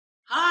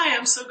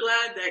am so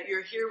glad that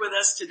you're here with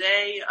us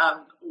today.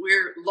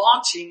 We're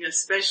launching a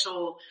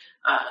special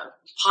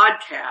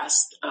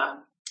podcast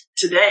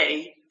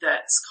today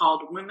that's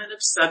called Women of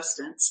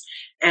Substance.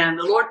 And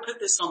the Lord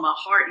put this on my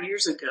heart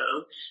years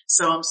ago.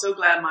 So I'm so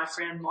glad my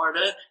friend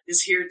Marta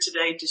is here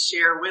today to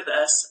share with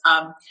us.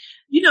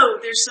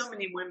 There's so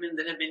many women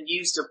that have been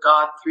used of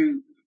God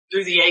through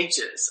the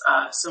ages.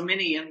 So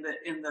many in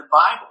the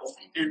Bible.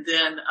 And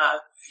then,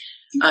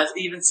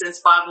 even since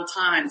Bible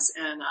times.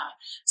 And,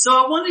 so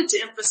I wanted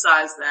to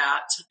emphasize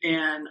that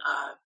and,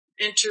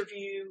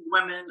 interview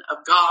women of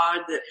God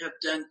that have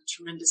done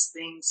tremendous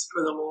things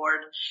for the Lord.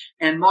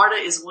 And Marta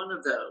is one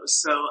of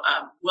those. So,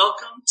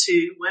 welcome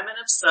to Women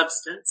of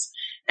Substance.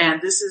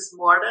 And this is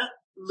Marta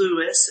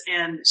Lewis,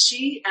 and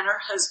she and her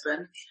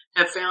husband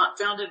have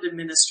founded a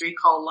ministry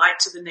called Light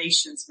to the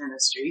Nations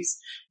Ministries.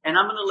 And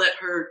I'm going to let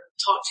her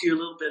talk to you a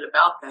little bit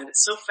about that.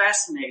 It's so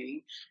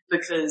fascinating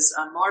because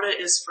Marta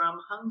is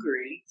from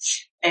Hungary,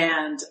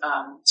 and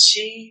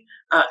she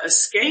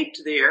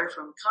escaped there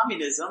from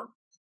communism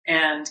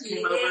and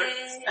came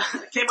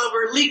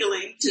over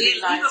legally to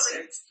the United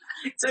States.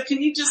 So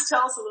can you just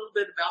tell us a little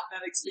bit about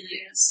that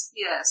experience?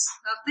 Yes.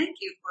 Well, thank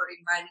you for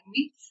inviting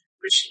me.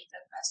 Appreciate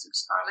that, Pastor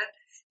Scarlett.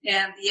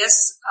 And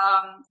yes,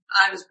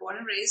 I was born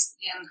and raised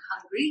in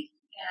Hungary,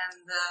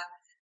 and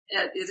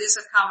it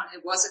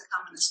was a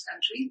communist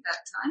country at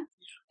that time.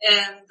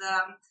 And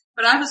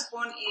but I was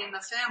born in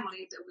a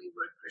family that we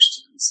were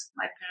Christians.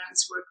 My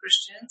parents were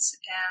Christians,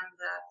 and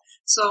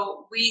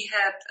so we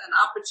had an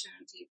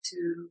opportunity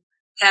to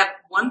have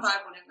one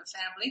Bible in the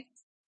family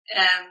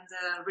and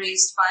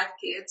raised 5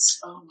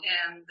 kids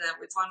and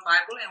with one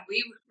Bible. And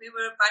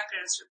my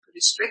parents were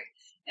pretty strict,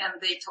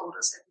 and they told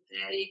us every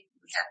day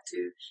we had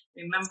to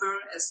remember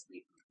as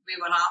we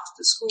went off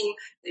to school,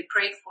 they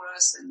prayed for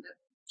us and that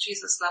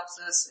Jesus loves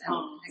us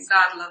and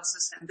God loves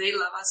us and they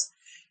love us.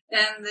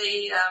 And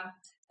they,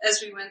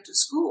 as we went to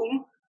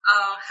school,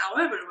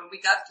 however, when we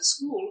got to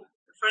school,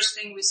 the first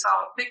thing we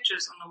saw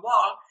pictures on the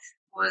wall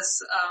was,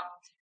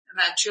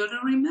 that children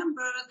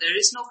remember there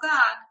is no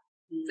God.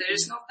 Mm-hmm. There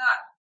is no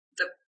God.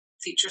 The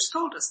teachers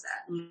told us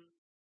that.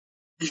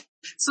 Mm-hmm.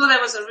 So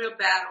there was a real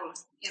battle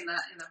in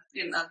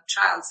a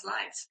child's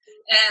life.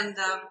 And,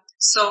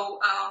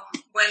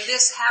 when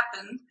this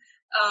happened,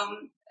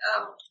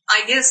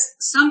 I guess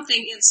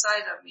something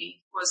inside of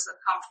me was the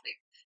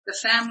conflict. The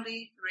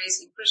family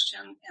raising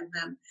Christian, and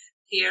then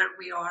here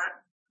we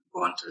are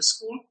going to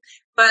school.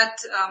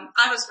 But,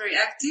 I was very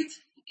active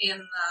in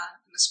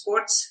the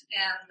sports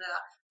and,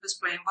 was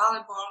playing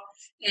volleyball,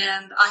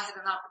 and I had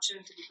an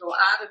opportunity to go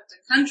out of the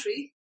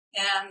country,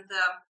 and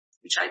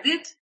which I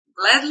did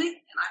gladly,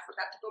 and I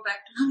forgot to go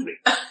back to Hungary.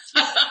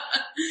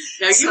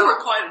 Now you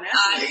were quite an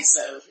athlete,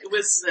 so it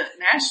was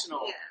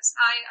national. Yes,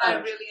 I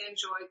really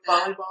enjoyed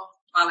that. Volleyball,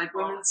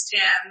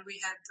 and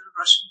we had the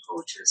Russian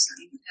coaches,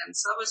 and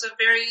so it was a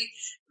very,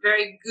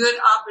 very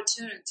good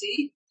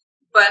opportunity.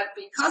 But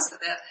because of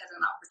that, I had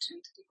an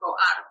opportunity to go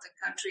out of the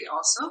country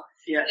also.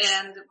 Yes.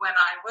 And when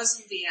I was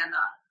in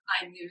Vienna,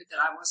 I knew that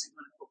I wasn't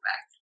going to go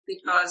back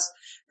because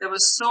there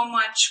was so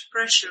much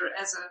pressure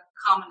as a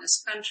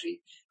communist country.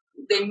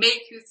 They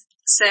make you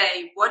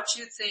say what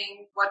you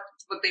think, what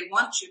they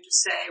want you to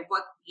say,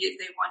 what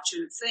they want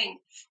you to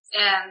think.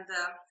 And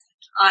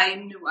I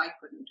knew I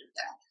couldn't do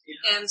that.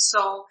 Yeah. And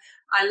so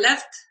I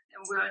left,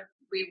 and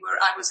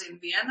I was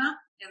in Vienna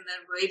and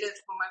then waited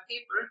for my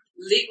paper.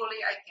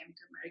 Legally, I came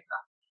to America.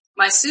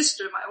 My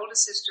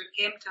oldest sister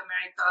came to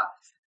America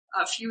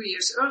a few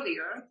years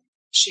earlier.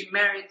 She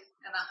married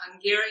a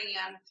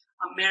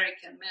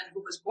Hungarian-American man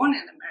who was born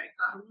in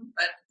America,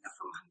 but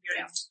from a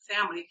Hungarian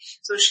family.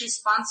 So she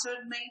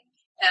sponsored me,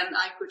 and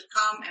I could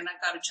come, and I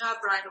got a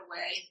job right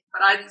away,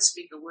 but I didn't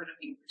speak a word of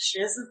English.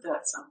 Isn't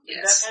that something?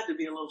 Yes. That had to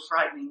be a little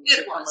frightening.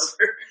 It was.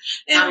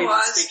 It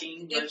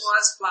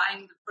was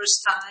flying the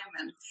first time,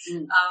 and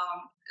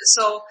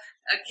so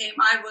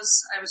I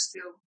was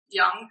still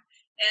young,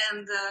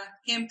 and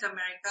came to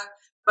America,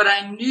 but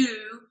I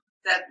knew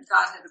that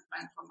God had a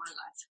plan for my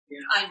life.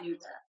 Yeah. I knew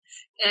that.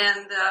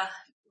 And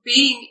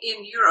being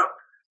in Europe,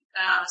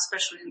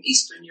 especially in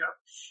Eastern Europe,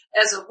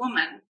 as a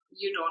woman,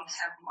 you don't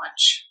have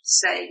much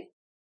saying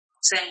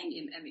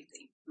in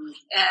anything. Mm.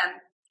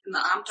 And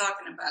I'm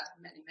talking about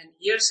many, many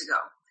years ago.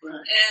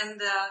 Right. And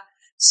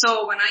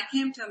so when I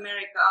came to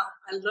America,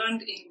 I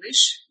learned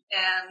English,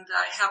 and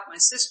I helped my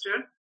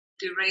sister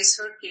to raise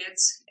her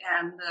kids.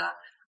 And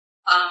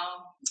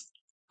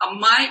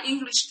my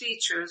English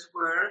teachers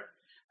were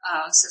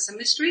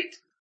Sesame Street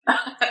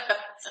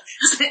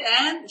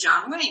and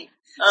John Wayne.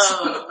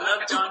 Oh,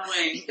 love John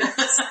Wayne.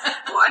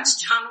 Watch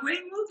John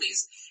Wayne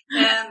movies.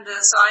 And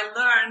so I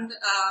learned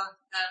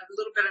a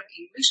little bit of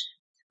English.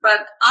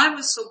 But I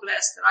was so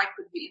blessed that I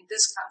could be in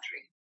this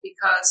country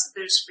because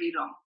there's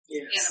freedom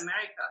in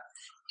America.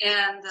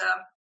 And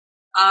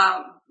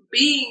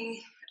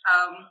being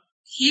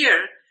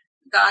here,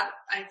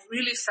 I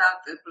really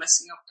felt the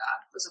blessing of God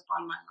was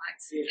upon my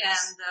life.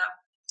 Yes. And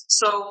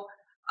so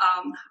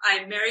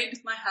I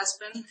married my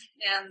husband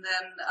and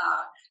then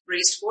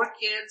raised 4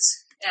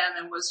 kids,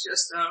 and it was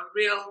just a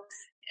real,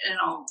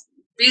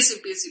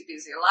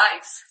 busy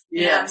life.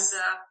 Yes.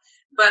 And,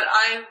 but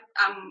I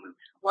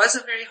was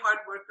a very hard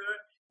worker,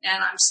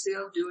 and I'm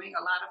still doing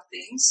a lot of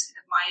things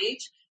at my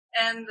age.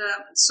 And,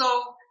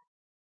 so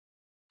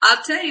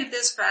I'll tell you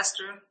this,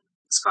 Pastor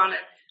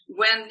Scarlett,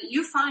 when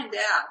you find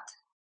out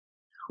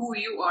who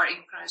you are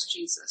in Christ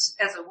Jesus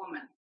as a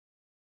woman,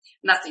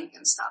 nothing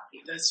can stop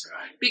you. That's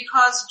right.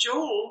 Because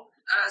Joel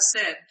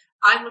said,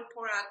 I will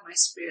pour out my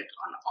spirit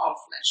on all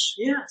flesh.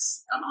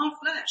 Yes. On all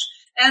flesh.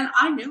 And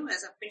I knew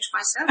as I pinched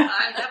myself,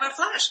 I have a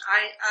flesh.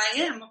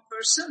 I am a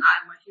person.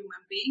 I'm a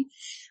human being.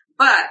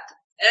 But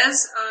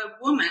as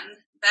a woman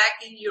back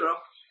in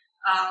Europe,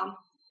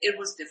 it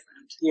was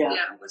different. Yeah.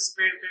 It was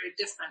very, very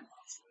different.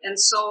 And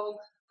so,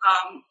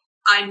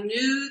 I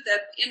knew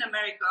that in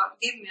America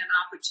gave me an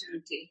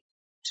opportunity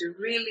to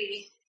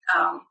really,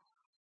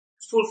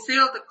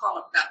 fulfill the call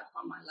of God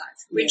upon my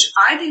life, which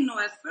I didn't know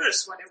at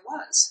first what it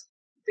was,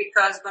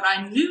 but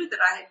I knew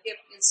that I had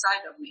gift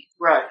inside of me.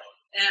 Right.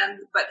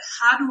 But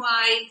how do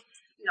I,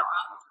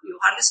 you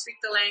hardly speak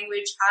the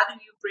language, how do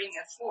you bring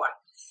it forth?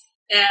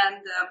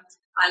 And,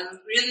 I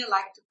really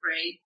like to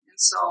pray. And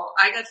so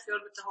I got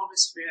filled with the Holy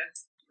Spirit.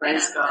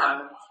 Praise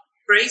God.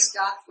 Praise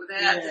God for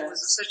that. Yes. It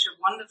was such a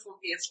wonderful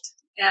gift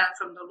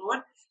from the Lord.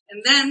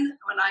 And then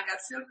when I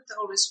got filled with the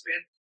Holy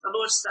Spirit, the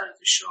Lord started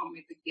to show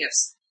me the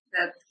gifts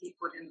that He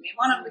put in me.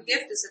 One of the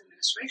gifts is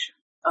administration.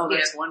 Oh,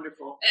 that's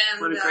wonderful.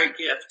 And, what a great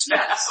gift.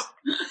 Yes.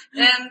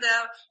 And,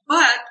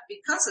 but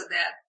because of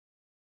that,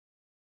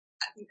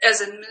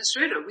 as an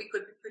administrator, we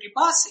could be pretty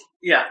bossy.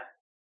 Yeah.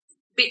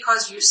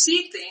 Because you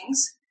see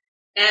things,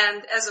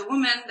 and as a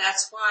woman,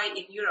 that's why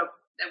in Europe,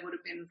 that would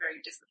have been very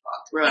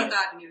difficult. Right. And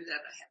God knew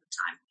that ahead of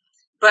time.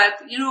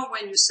 But,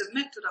 when you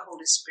submit to the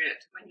Holy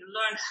Spirit, when you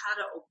learn how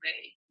to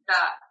obey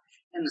God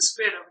and the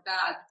Spirit of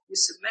God, you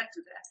submit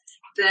to that,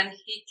 then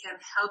He can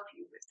help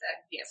you with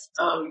that gift.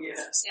 Oh,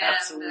 yes,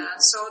 absolutely.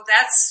 And so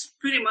that's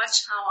pretty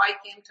much how I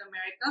came to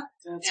America.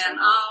 That's and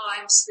right.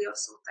 I'm still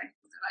so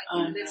thankful that I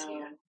can live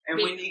here. And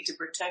we need to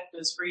protect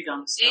those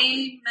freedoms.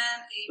 Amen,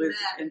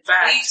 amen. In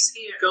fact, Please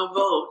hear. go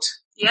vote.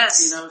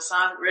 Yes.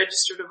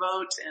 Register to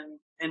vote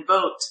and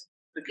vote.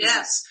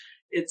 Because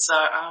it's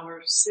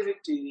our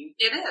civic duty.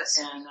 It is.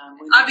 And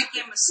I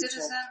became a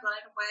citizen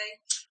right away,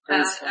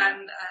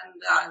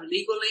 and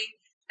legally.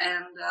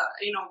 And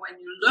when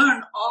you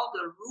learn all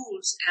the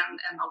rules and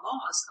the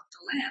laws of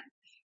the land,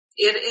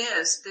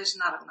 there's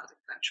not another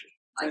country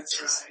like That's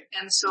this. right.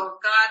 And so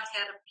God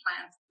had a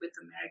plan with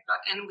America,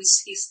 and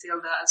He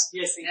still does.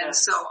 Yes, He does. And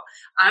so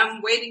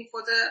I'm waiting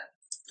for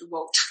to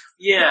vote.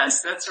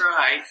 Yes, that's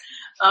right.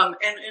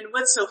 And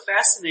what's so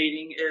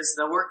fascinating is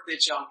the work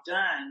that y'all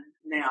done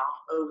now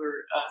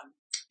over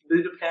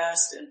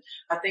Budapest, and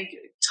I think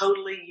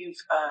totally you've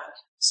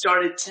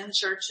started 10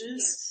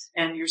 churches,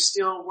 and you're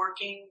still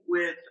working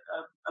with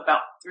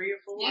about 3 or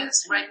 4.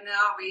 Yes, right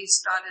now we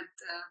started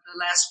the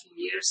last few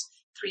years,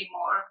 4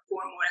 more.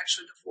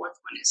 Actually, the 4th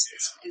one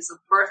is a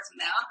birth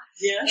now.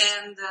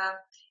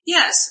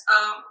 Yes,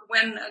 and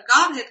when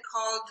God had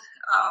called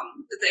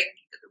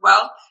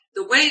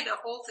the way the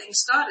whole thing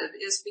started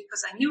is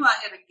because I knew I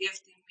had a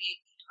gift in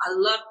me. I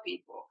love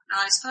people, and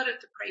I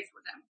started to pray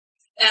for them.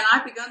 And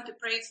I began to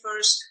pray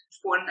first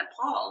for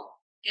Nepal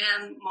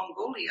and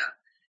Mongolia.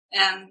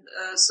 And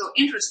so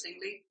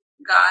interestingly,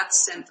 God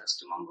sent us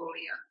to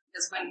Mongolia.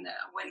 Is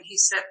when He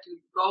said to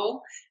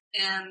go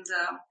and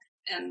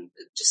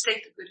just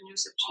take the good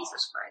news of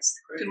Jesus Christ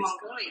to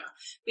Mongolia.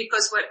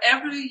 Because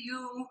whatever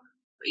you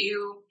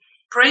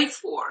pray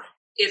for,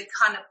 it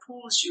kind of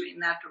pulls you in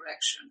that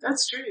direction.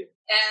 That's true.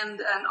 And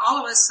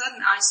all of a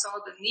sudden I saw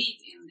the need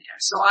in there.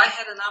 So I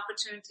had an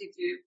opportunity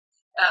to,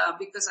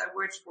 because I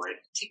worked for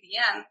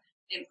TBN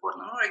in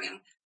Portland, Oregon,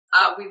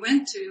 we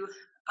went to,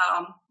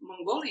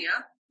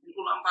 Mongolia, in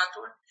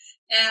Ulaanbaatar,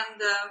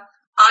 and,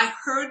 I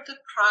heard the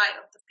cry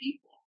of the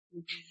people,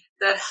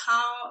 that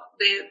how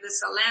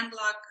this a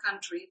landlocked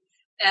country,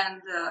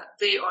 and,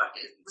 it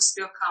was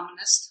still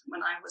communist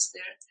when I was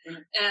there,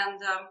 and,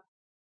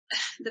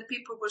 the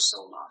people were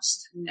so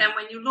lost. And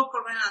when you look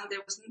around,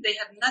 they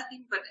had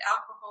nothing but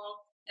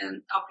alcohol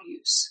and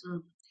abuse.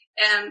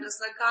 And it's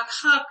like, God,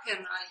 how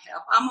can I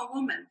help? I'm a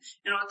woman.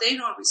 They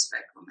don't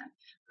respect women.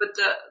 But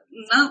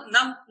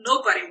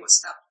nobody will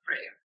stop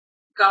prayer.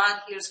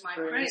 God hears my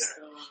prayer.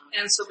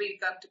 And so we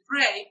got to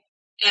pray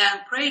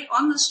and prayed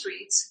on the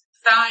streets,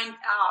 find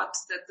out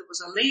that there was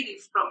a lady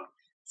from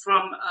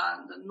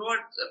the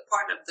north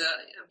part of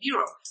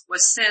Europe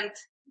was sent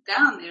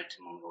down there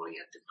to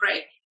Mongolia to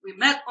pray. We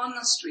met on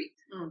the street.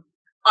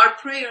 Our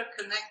prayer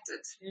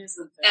connected.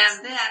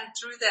 And then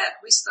through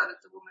that, we started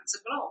the Women's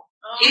Aglow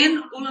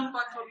in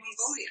Ulaanbaatar,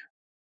 Mongolia.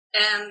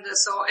 And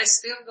so it's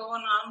still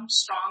going on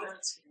strong.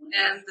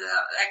 And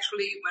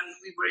actually, when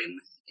we were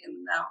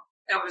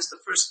I was the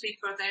first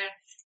speaker there.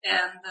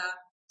 And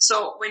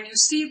so when you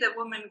see the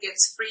woman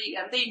gets free,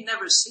 and they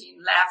never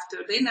seen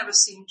laughter, they never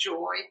seen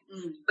joy,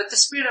 but the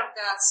Spirit of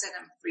God set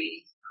them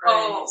free.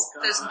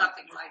 There's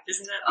nothing like it.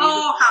 Isn't that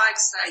beautiful? How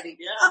exciting.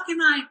 Yeah. How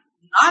can I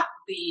not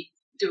be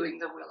doing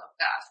the will of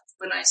God?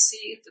 when I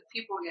see the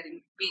people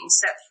being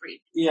set free.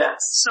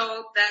 Yes.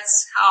 So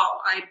that's how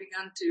I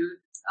began to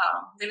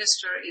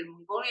minister in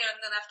Mongolia,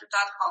 and then after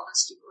that called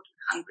us to go to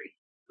Hungary,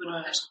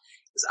 Budapest.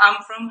 Because I'm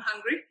from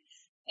Hungary,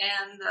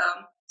 and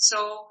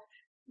so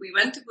we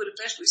went to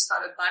Budapest. We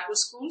started Bible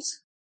schools,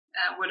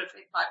 Word of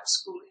Faith Bible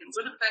School in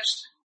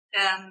Budapest,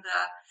 and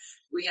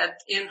we had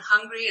in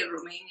Hungary and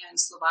Romania and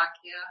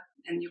Slovakia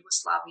and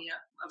Yugoslavia.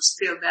 I was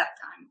still that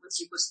time, it was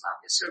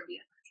Yugoslavia,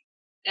 Serbia.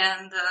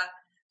 And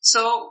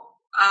so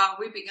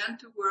we began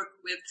to work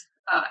with,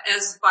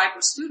 as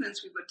Bible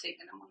students, we were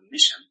taking them on a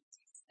mission.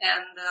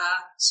 And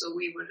so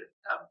we were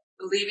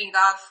believing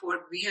God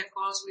for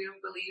vehicles, we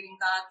were believing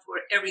God for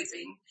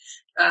everything.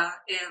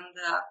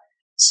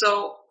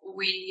 So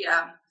we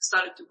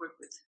started to work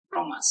with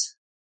Roma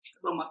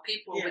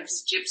people, yes. which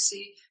is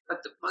Gypsy,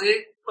 but the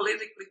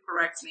politically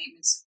correct name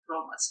is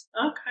Romas.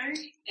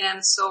 Okay.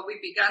 And so we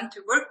began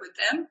to work with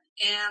them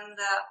and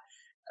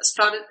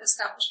started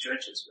establish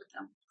churches with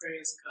them.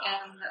 Praise God.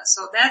 And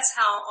so that's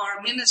how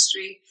our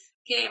ministry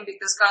came,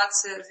 because God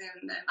says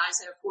in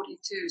Isaiah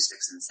 42,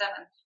 6 and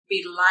 7,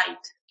 be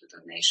light to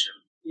the nation.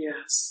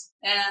 Yes.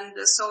 And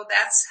so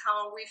that's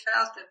how we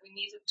felt that we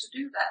needed to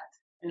do that.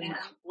 And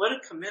what a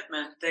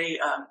commitment. They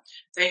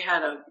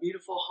had a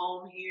beautiful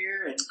home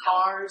here and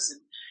cars,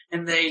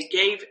 and they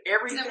gave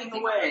everything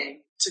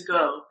away to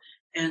go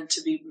and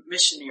to be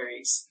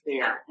missionaries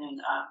there.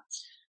 And,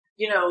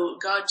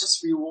 God just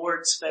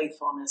rewards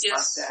faithfulness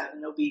like that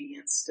and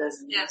obedience,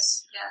 doesn't it?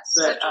 Yes, yes.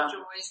 But, such a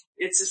joy.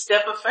 It's a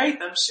step of faith,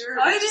 I'm sure.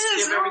 Oh, to it just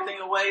is. give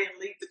everything away and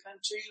leave the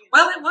country.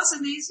 Well, it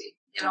wasn't easy.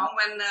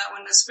 When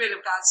the Spirit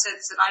of God said,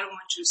 I don't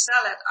want you to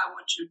sell it, I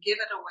want you to give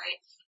it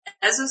away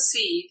as a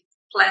seed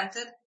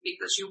planted,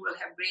 because you will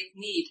have great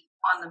need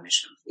on the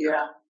mission field.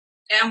 Yeah.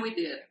 And we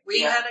did.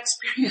 We had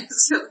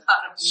experienced a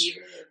lot of need.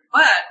 Sure.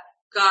 But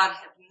God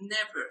had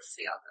never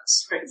failed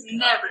us. Praise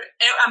never.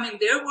 God. I mean,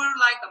 there were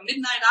like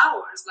midnight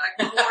hours,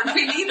 like, Lord,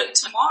 we need it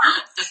tomorrow.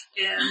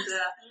 And,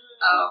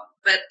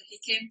 but He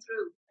came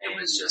through. It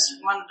was just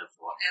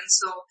wonderful. And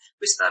so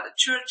we started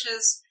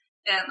churches,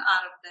 and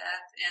out of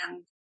that,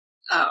 and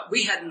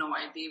we had no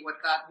idea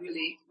what God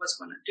really was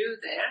going to do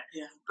there.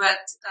 Yeah.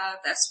 But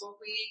that's what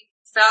we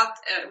felt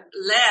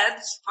led,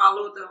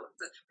 follow the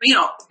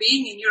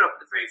being in Europe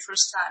the very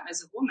first time as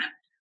a woman,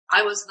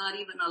 I was not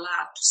even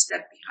allowed to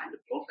step behind the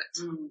pulpit.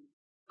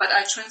 But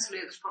I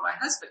translated for my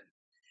husband.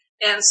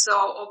 And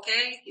so,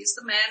 okay, he's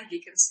the man,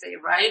 he can stay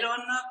right on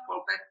the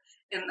pulpit.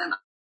 And then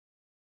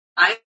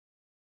I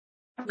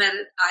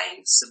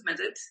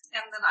submitted,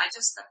 and then I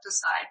just stepped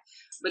aside.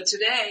 But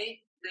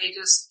today, they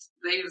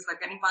was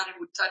like, anybody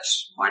would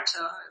touch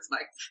Marta, it's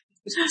like,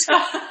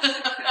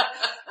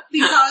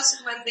 because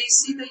when they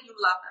see that you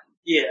love them.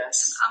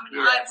 Yes. I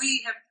mean,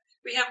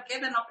 we have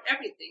given up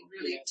everything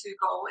really to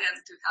go and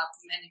to help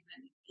many,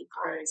 many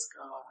people. Praise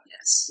God.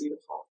 Yes.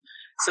 Beautiful.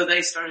 So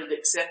they started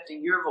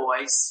accepting your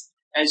voice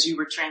as you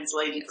were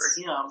translating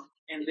for Him,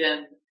 and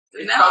then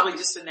it's probably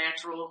just a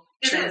natural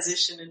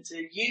transition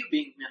into you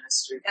being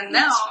ministered. And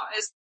now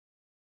it's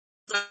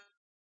like,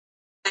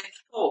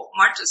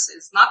 Marta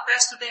says, not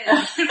Pastor Dan.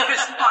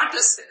 Marta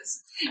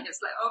says.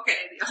 It's like,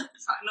 okay,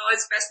 I know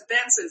it's Pastor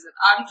Dan says it.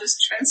 I'm just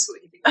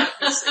translating what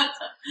he says.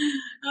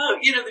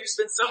 There's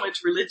been so much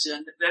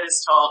religion that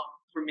is taught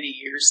for many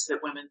years that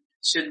women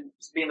shouldn't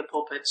be in the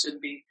pulpit,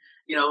 shouldn't be,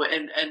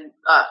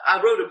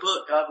 I wrote a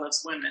book, God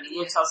Loves Women, and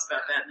we'll talk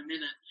about that in a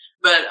minute.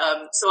 But,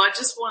 so I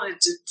just wanted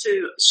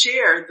to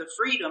share the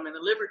freedom and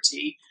the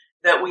liberty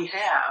that we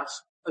have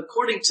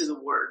according to the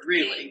Word,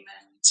 really,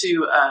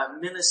 to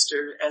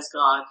minister as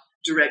God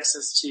directs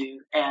us to.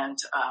 And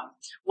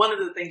one of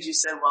the things you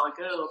said a while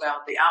ago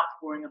about the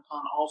outpouring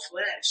upon all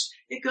flesh,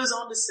 it goes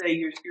on to say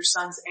your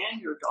sons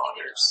and your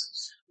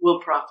daughters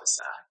will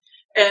prophesy.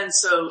 And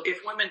so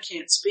if women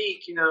can't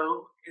speak, in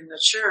the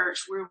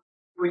church, where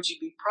would you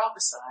be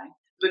prophesying?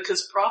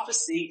 Because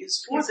prophecy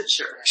is for the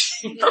church.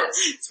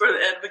 It's for the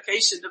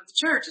edification of the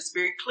church. It's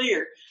very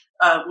clear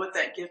what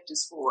that gift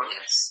is for.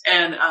 Yes.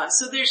 And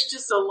so there's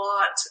just a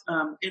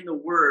lot in the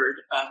Word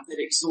that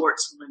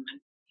exhorts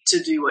women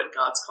to do what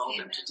God's called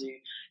them to do.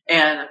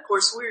 And of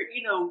course we're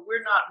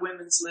not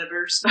women's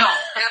livers. No,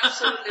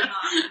 absolutely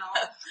not.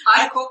 No.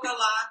 I cook a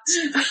lot.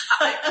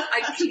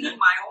 I clean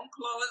my own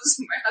clothes,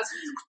 my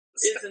husband's clothes.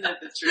 Isn't it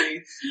the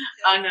truth?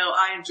 I know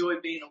I enjoy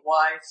being a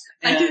wife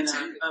and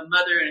a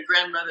mother and a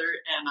grandmother,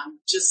 and I'm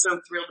just so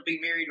thrilled to be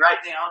married right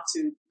now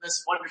to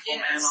this wonderful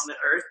man on the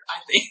earth, I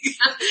think.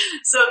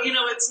 So,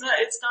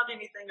 it's not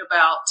anything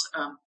about,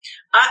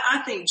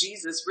 I think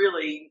Jesus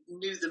really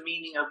knew the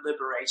meaning of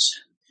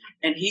liberation.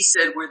 And He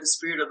said where the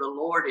Spirit of the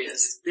Lord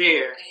is,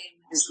 there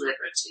is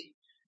liberty.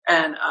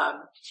 And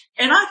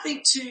I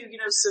think too,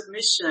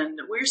 submission,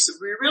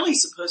 we're really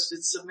supposed to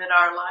submit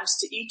our lives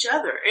to each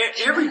other,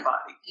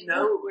 everybody,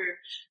 we're,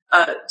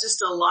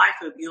 just a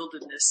life of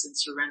yieldedness and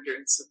surrender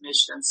and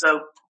submission.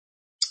 So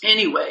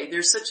anyway,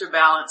 there's such a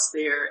balance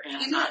there.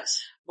 And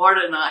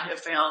Marta and I have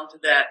found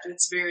that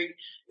it's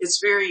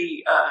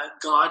very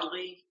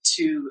godly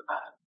to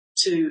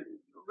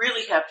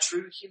really have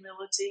true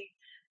humility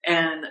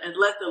and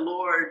let the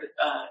Lord,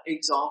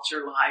 exalt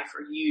your life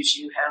or use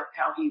you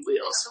how he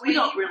wills. So we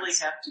don't really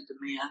have to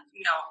demand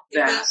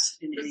that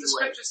in any way. The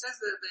scripture says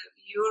that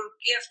your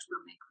gift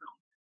will make room.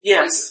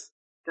 Yes.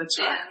 That's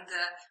right. And,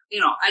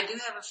 I do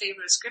have a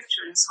favorite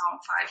scripture in Psalm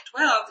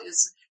 5:12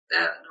 is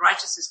the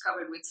righteous is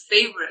covered with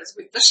favor as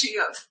with the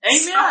shield.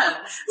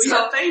 Amen. We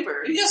have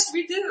favor. Yes,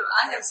 we do.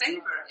 I have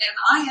favor. And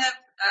I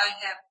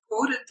have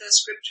quoted the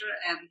scripture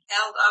and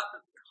held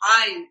up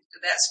high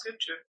that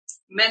scripture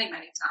many,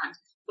 many times.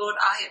 Lord,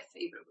 I have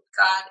favor with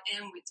God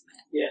and with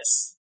men.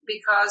 Yes.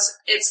 Because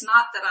it's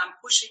not that I'm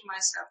pushing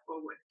myself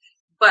forward,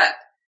 but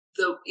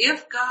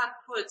if God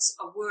puts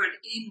a word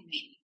in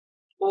me,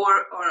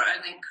 or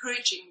an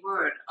encouraging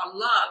word, a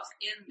love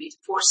in me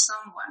for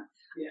someone,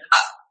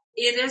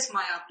 it is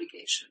my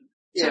obligation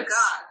to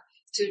God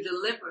to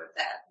deliver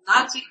that.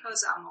 Not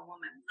because I'm a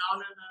woman.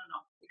 No.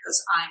 Because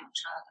I'm a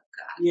child of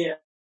God. Yeah.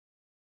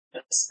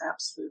 Yes,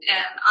 absolutely.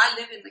 And I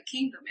live in the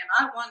kingdom, and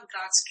I want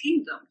God's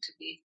kingdom to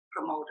be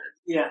promoted.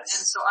 Yes.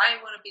 And so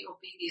I want to be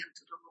obedient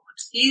to the Lord.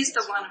 He's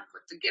the one who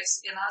put the gifts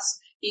in us.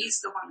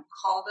 He's the one who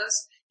called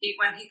us.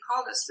 When he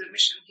called us to the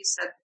mission, he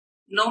said,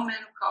 no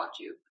man who called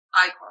you,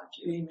 I called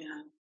you.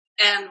 Amen.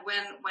 And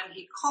when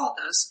he called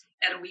us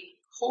and we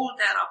hold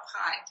that up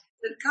high,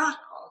 that God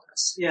called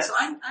us. Yes. So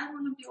I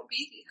want to be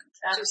obedient.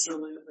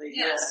 Absolutely.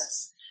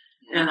 Yes.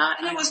 Yeah.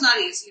 And it was not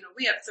easy.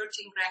 We have 13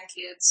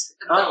 grandkids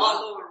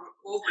all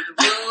over the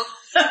world.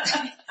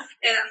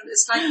 And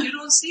it's like you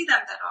don't see them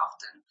that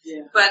often.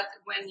 Yeah. But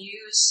when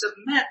you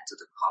submit to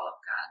the call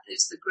of God,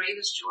 it's the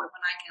greatest joy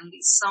when I can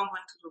lead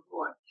someone to the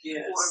Lord.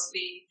 Yes. Or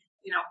be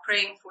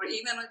praying for,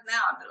 even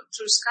now,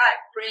 through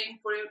Skype, praying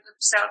for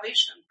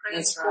salvation,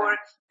 praying for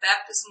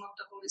baptism of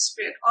the Holy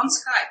Spirit. On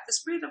Skype, the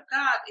Spirit of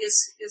God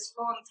is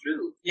flowing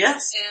through.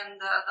 Yes. And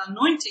the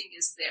anointing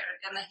is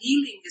there, and the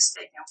healing is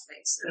taking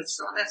place. And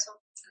that's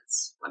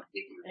what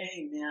we do.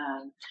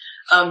 Amen.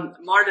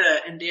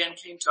 Marta and Dan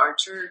came to our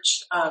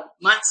church,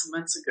 months and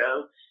months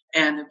ago,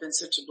 and have been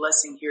such a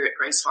blessing here at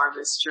Grace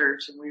Harvest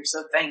Church, and we're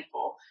so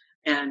thankful.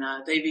 And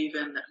they've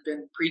even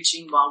been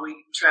preaching while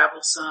we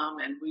travel some,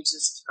 and we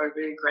just are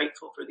very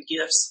grateful for the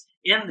gifts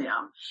in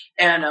them.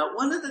 And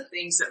one of the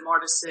things that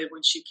Marta said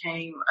when she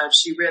came,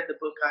 she read the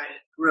book I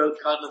wrote,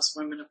 God Loves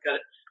Women. I've got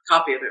a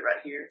copy of it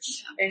right here.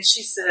 Yeah. And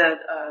she said,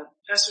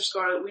 Pastor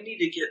Scarlett, we need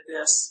to get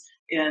this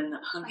in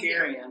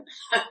Hungarian.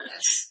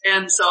 Yes.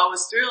 And so I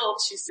was thrilled.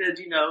 She said,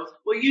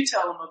 will you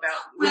tell them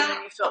about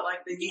women you felt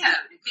like they needed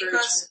encouragement?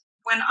 Because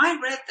when I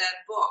read that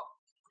book,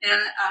 and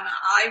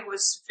I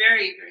was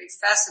very, very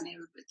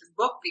fascinated with the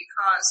book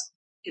because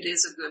it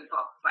is a good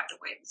book, by the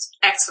way. It's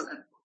an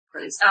excellent book.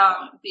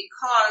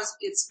 Because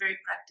it's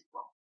very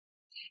practical.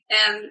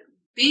 And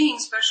being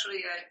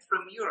especially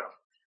from Europe,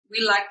 we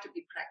like to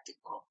be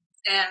practical.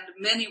 And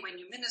when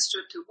you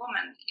minister to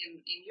women in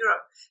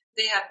Europe,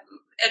 they have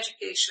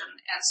education,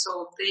 and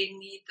so they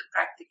need the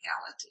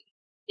practicality.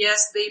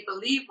 Yes, they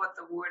believe what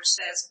the word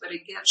says, but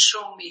again,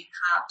 show me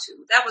how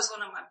to. That was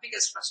one of my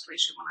biggest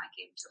frustrations when I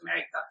came to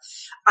America.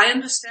 I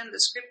understand the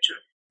scripture,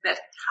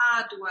 but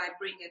how do I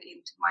bring it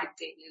into my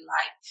daily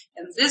life?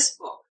 And this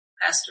book,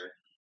 Pastor,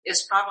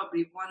 is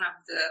probably one of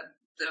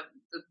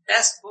the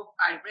best book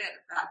I read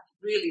about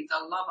really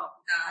the love of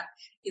God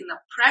in the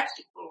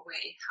practical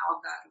way,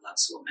 how God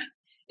loves women.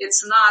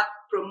 It's not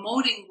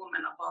promoting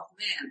women above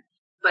men,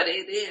 but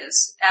it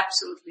is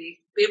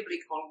absolutely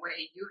biblical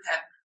way you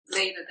have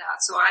laid it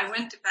out. So I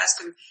went to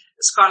Pastor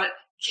Scarlett,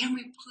 can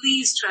we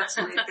please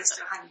translate this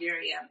to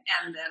Hungarian?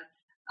 And then,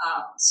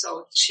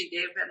 so she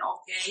gave an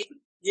okay.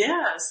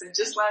 Yes. And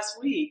just last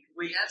week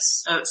we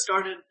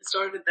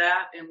started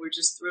that, and we're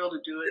just thrilled to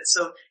do it.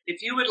 So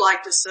if you would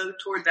like to sow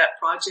toward that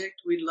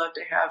project, we'd love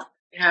to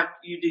have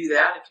you do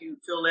that if you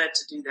feel led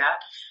to do that.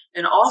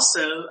 And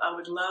also I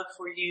would love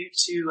for you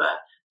to,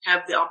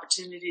 have the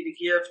opportunity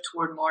to give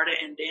toward Marta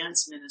and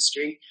Dan's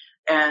ministry.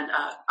 And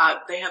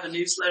they have a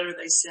newsletter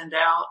they send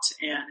out,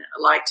 and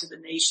a Light to the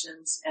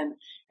Nations, and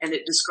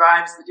it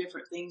describes the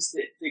different things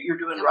that you're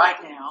doing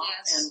right now,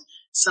 and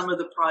some of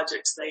the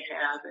projects they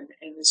have, and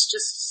it's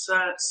just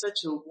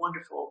such a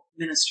wonderful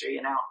ministry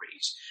and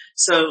outreach.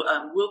 So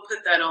we'll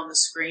put that on the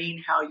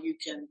screen, how you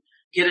can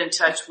get in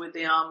touch with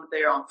them.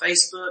 They're on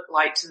Facebook,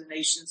 Light to the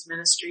Nations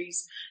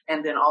Ministries,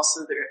 and then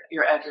also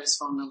your address,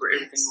 phone number,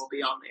 everything will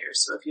be on there.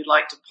 So if you'd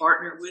like to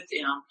partner with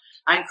them,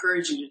 I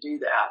encourage you to do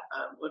that.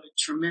 What a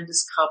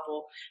tremendous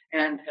couple,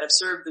 and have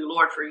served the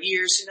Lord for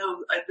years.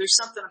 There's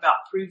something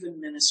about proven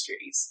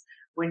ministries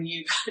when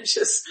you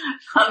just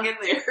hung in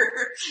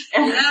there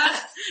and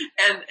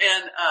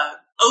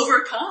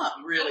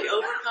overcome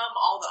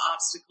all the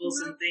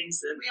obstacles and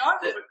things that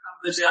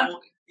the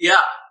devil,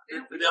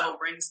 the devil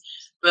brings.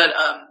 But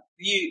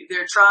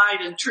they're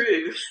tried and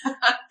true.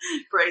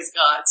 Praise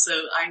God. So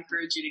I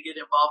encourage you to get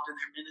involved in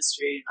their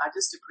ministry. I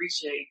just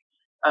appreciate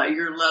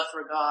your love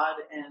for God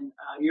and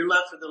your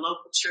love for the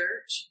local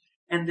church,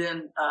 and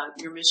then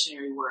your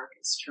missionary work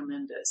is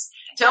tremendous.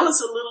 Tell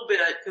us a little bit,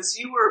 because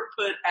you were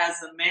put as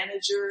the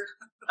manager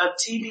of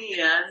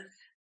TBN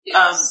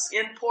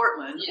in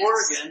Portland,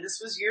 Oregon.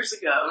 This was years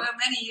ago. Well,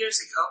 many years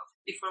ago.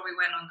 before we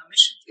went on the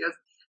mission field.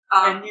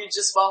 And you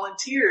just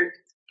volunteered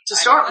to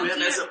start with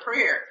as a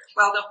prayer.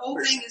 Well, the whole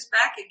thing is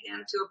back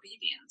again to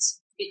obedience,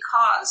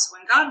 because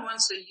when God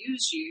wants to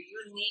use you,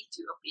 you need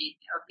to be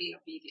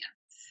obedient.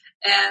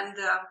 And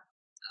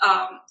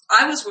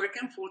I was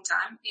working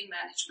full-time in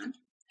management,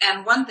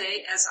 and one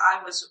day as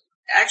I was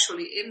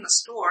actually in the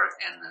store,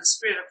 and the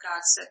Spirit of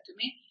God said to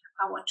me,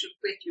 I want you to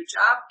quit your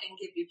job and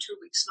give you 2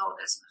 weeks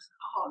notice. And I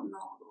said, oh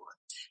no, Lord.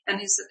 And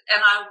he said,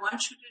 and I want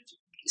you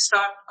to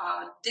start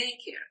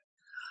daycare.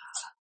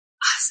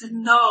 I said,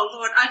 no,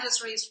 Lord, I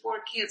just raised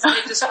 4 kids.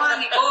 They just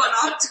finally going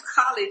off to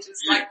college.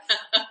 It's like,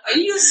 are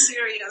you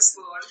serious,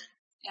 Lord?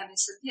 And he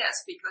said,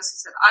 yes, because he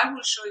said, I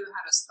will show you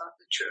how to start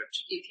the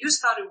church. If you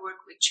start to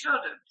work with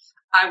children,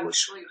 I will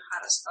show you how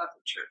to start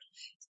the church.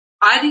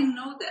 I didn't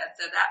know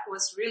that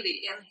was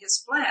really in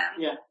his plan.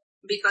 Yeah.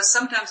 Because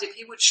sometimes if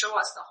he would show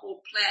us the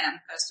whole plan,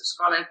 Pastor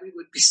Scarlett, we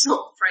would be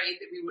so afraid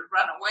that we would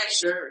run away.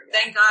 Sure. Yeah.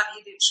 Thank God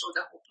he didn't show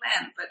the whole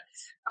plan. But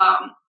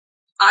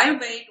I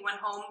obeyed, went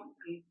home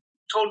and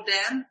told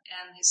Dan,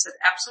 and he said,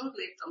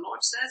 absolutely, if the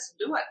Lord says,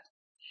 do it.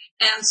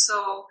 And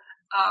so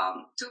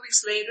 2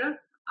 weeks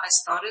later, I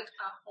started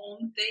a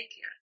home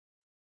daycare.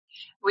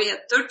 We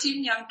had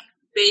 13 young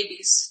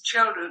babies,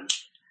 children,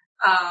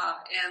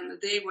 and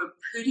they were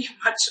pretty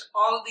much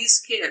all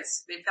these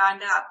kids. They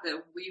found out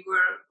that we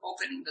were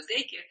opening the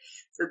daycare,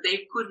 so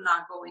they could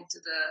not go into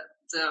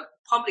the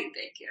public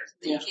daycare.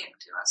 They came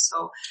to us.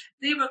 So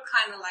they were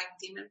kind of like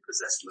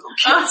demon-possessed little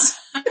kids.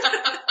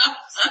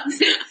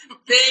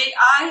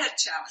 I had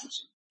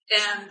challenged them.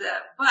 And,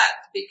 but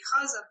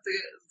because of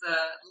the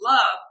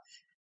love,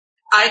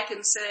 I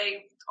can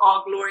say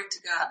all glory to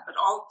God, but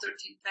all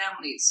 13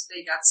 families,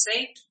 they got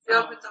saved,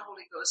 filled with the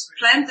Holy Ghost,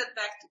 planted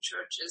back to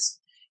churches,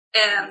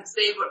 and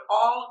they would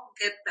all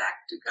get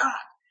back to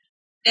God.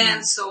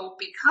 And so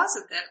because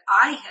of that,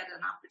 I had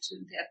an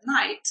opportunity at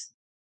night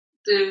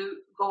to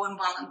go and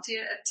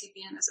volunteer at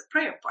TBN as a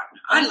prayer partner.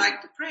 I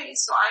like to pray,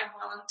 so I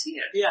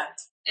volunteered. Yeah.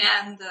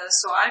 And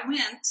so I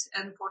went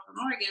in Portland,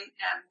 Oregon,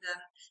 and then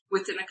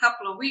within a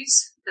couple of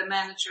weeks, the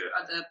manager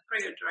or the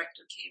prayer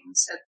director came and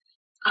said,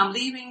 I'm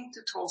leaving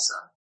to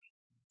Tulsa,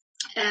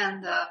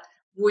 and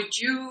would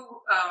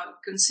you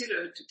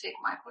consider to take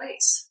my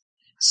place?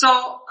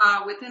 So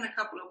within a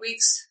couple of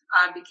weeks,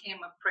 I became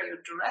a prayer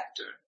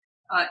director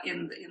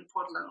in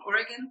Portland,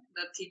 Oregon,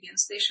 the TBN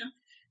station.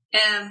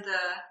 And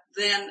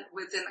then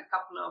within a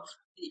couple of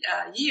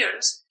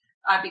years,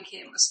 I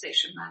became a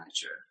station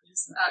manager.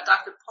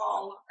 Dr.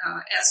 Paul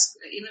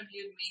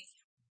interviewed me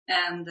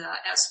and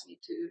asked me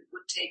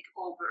would take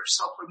over.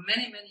 So for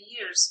many, many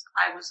years,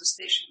 I was a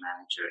station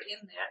manager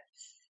in there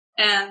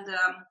and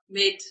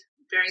made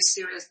very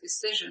serious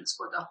decisions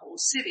for the whole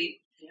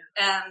city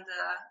and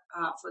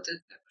for the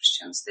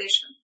Christian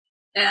station.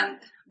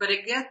 But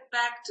it gets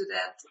back to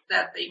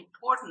that the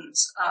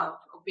importance of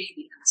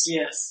obedience.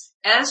 Yes.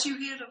 As you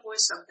hear the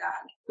voice of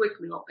God,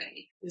 quickly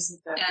obey.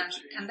 Isn't that the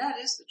truth? And that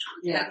is the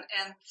truth. Yeah.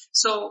 And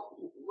so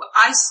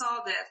I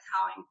saw that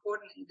how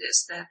important it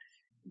is that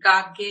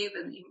God gave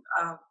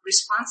a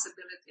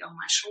responsibility on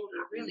my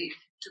shoulder really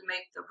to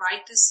make the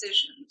right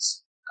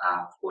decisions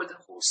for the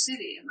whole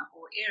city and the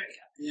whole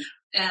area.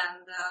 Yeah.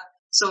 And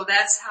so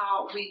that's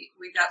how we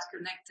got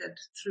connected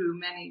through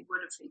many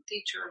Word of Faith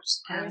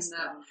teachers and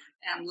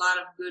a lot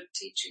of good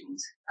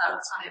teachings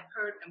I have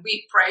heard. And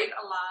we prayed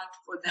a lot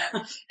for that.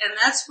 And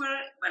that's where,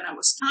 when it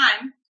was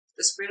time,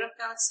 the Spirit of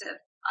God said,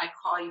 I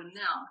call you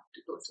now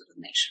to go to the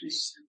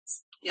nations.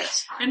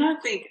 Yes. And I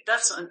think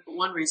that's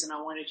one reason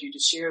I wanted you to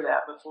share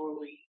that before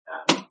we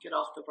get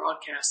off the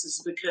broadcast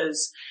is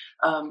because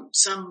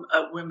some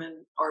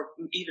women or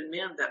even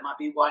men that might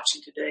be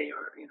watching today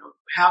are,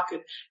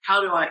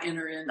 how do I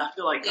enter in? I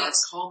feel like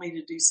God's called me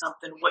to do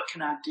something. What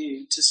can I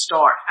do to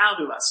start? How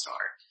do I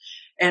start?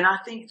 And I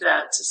think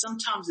that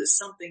sometimes it's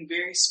something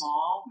very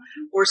small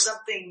or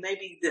something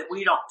maybe that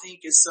we don't think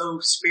is so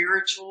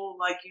spiritual,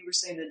 like you were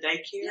saying, the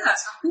daycare.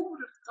 Yes, who would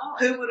have thought?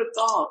 Who would have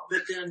thought?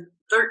 But then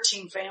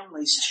 13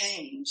 families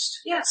changed,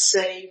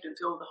 saved and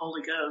filled with the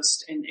Holy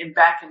Ghost and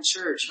back in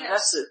church.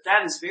 Yes.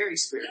 That is very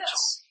spiritual.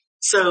 Yes.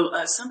 So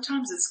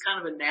sometimes it's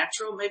kind of a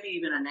natural, maybe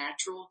even a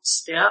natural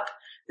step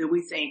that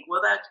we think,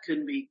 well, that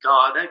couldn't be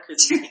God. That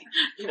couldn't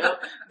be,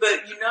 but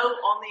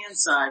on the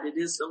inside, it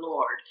is the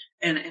Lord.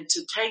 And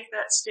to take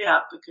that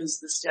step, because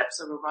the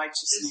steps of a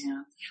righteous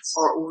man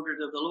are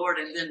ordered of the Lord.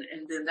 And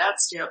then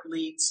that step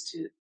leads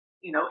to,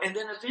 and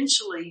then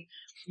eventually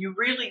you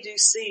really do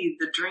see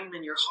the dream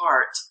in your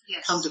heart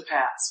come to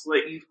pass.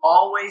 What you've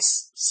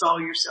always saw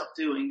yourself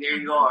doing, there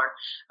you are.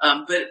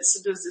 But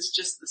sometimes it's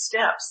just the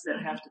steps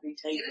that have to be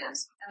taken. It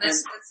is. And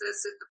that's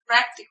the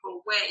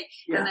practical way.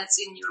 And that's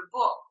in your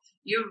book.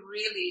 You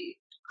really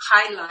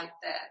highlight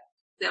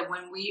that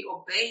when we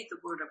obey the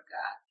Word of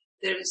God,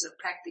 there is a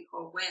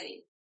practical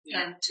way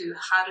and to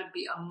how to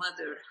be a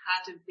mother,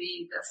 how to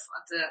be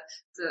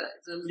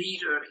the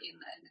leader in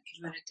the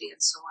community and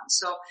so on.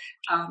 So,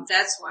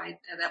 that's why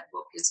that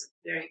book is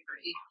very,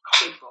 very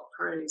capable.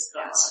 Praise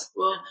God. Yes.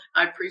 Well,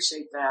 I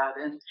appreciate that.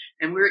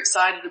 And we're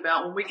excited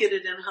about when we get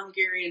it in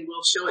Hungarian,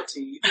 we'll show it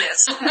to you.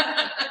 Yes.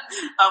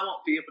 I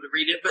won't be able to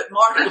read it, but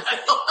Marta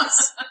will.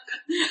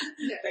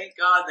 Thank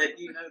God that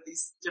you know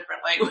these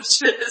different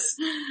languages.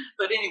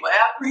 But anyway,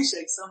 I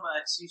appreciate so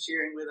much you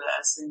sharing with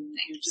us, and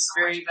you're just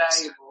so very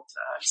valuable to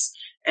us.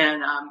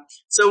 And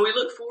so we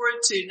look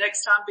forward to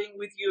next time being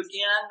with you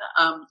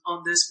again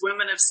on this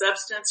Women of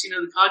Substance. You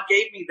know, God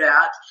gave me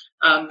that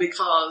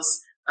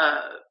because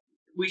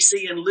we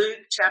see in Luke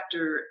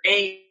chapter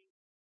 8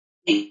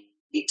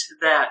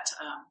 that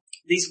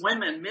these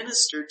women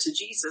ministered to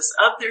Jesus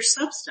of their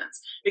substance.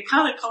 It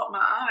kind of caught my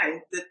eye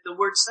that the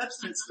word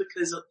substance,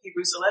 because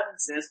Hebrews 11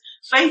 says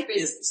faith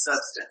is the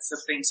substance of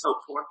things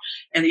hoped for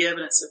and the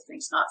evidence of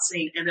things not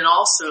seen. And then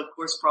also, of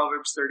course,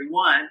 Proverbs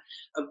 31,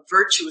 a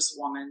virtuous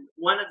woman,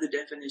 one of the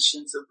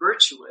definitions of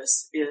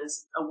virtuous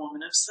is a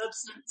woman of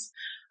substance.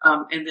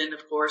 And then,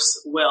 of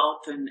course,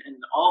 wealth and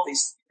all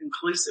these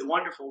inclusive,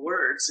 wonderful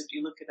words. If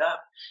you look it up,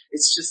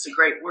 it's just a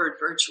great word,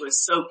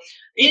 virtuous. So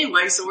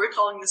anyway, so we're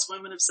calling this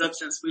Women of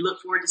Substance. We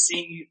look forward to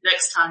seeing you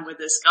next time with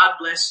us. God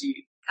bless you.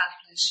 God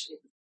bless you.